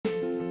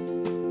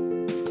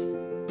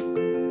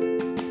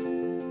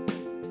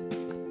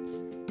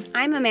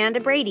I'm Amanda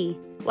Brady.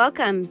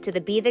 Welcome to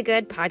the Be the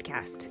Good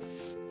podcast.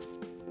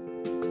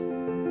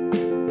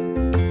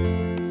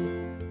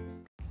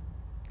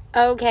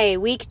 Okay,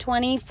 week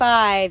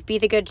 25, Be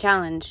the Good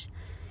challenge.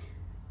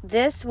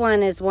 This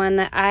one is one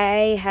that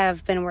I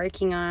have been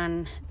working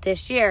on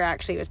this year.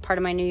 Actually, it was part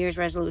of my New Year's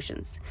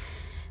resolutions.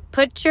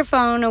 Put your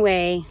phone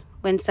away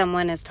when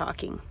someone is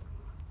talking,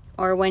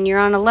 or when you're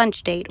on a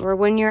lunch date, or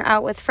when you're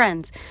out with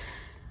friends.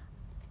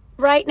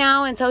 Right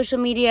now in social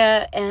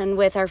media and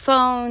with our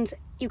phones,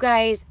 you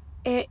guys,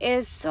 it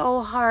is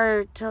so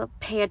hard to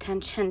pay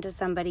attention to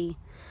somebody.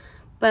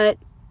 But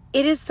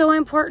it is so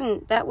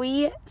important that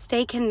we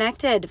stay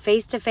connected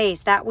face to face,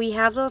 that we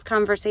have those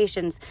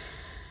conversations.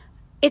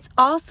 It's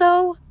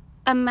also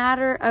a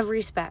matter of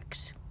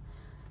respect.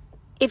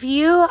 If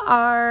you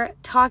are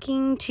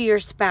talking to your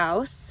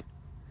spouse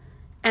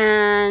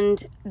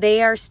and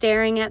they are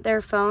staring at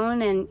their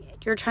phone and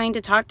you're trying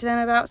to talk to them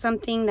about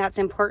something that's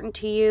important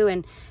to you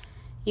and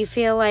you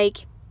feel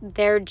like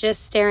they're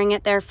just staring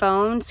at their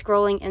phone,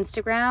 scrolling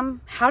Instagram,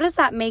 how does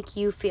that make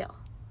you feel?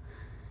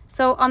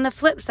 So on the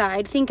flip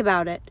side, think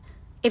about it.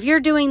 If you're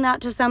doing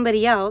that to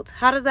somebody else,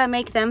 how does that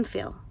make them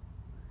feel?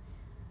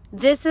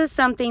 This is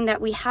something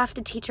that we have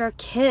to teach our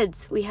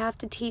kids. We have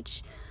to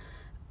teach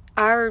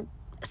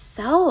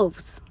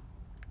ourselves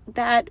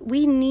that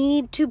we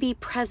need to be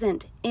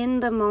present in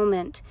the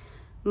moment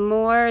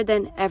more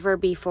than ever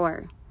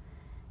before.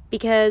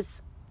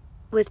 Because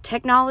with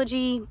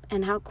technology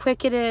and how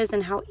quick it is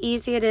and how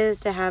easy it is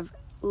to have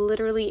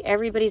literally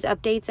everybody's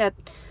updates at,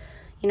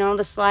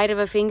 the slide of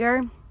a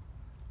finger,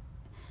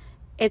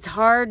 it's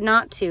hard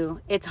not to.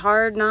 It's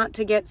hard not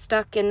to get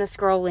stuck in the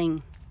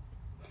scrolling.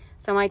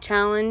 So my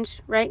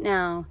challenge right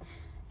now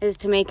is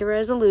to make a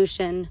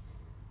resolution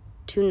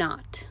to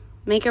not.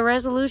 Make a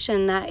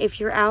resolution that if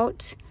you're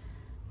out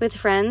with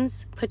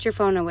friends, put your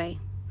phone away.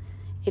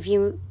 If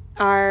you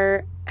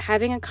are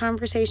having a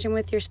conversation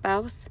with your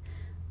spouse,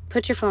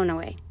 put your phone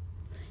away.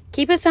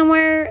 Keep it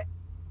somewhere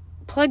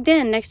plugged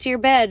in next to your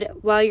bed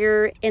while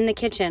you're in the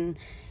kitchen.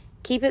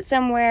 Keep it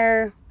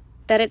somewhere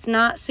that it's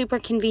not super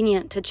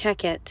convenient to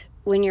check it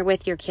when you're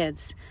with your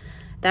kids.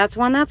 That's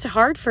one that's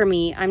hard for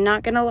me. I'm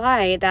not going to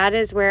lie. That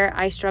is where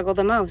I struggle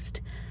the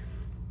most.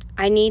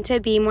 I need to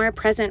be more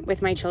present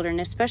with my children,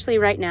 especially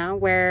right now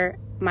where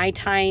my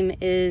time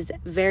is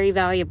very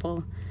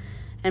valuable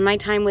and my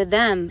time with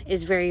them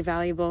is very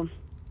valuable.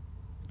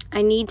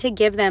 I need to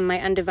give them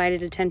my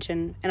undivided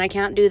attention, and I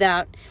can't do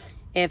that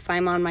if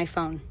I'm on my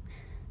phone.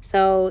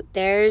 So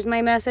there's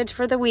my message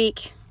for the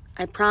week.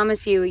 I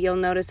promise you'll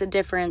notice a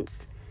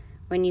difference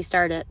when you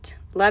start it.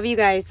 Love you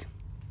guys.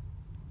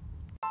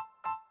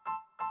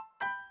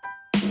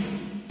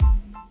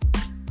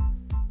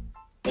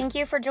 Thank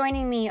you for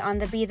joining me on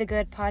the Be the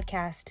Good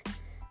podcast.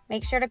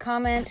 Make sure to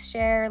comment,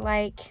 share,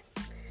 like,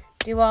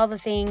 do all the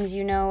things.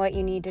 You know what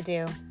you need to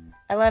do.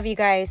 I love you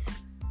guys.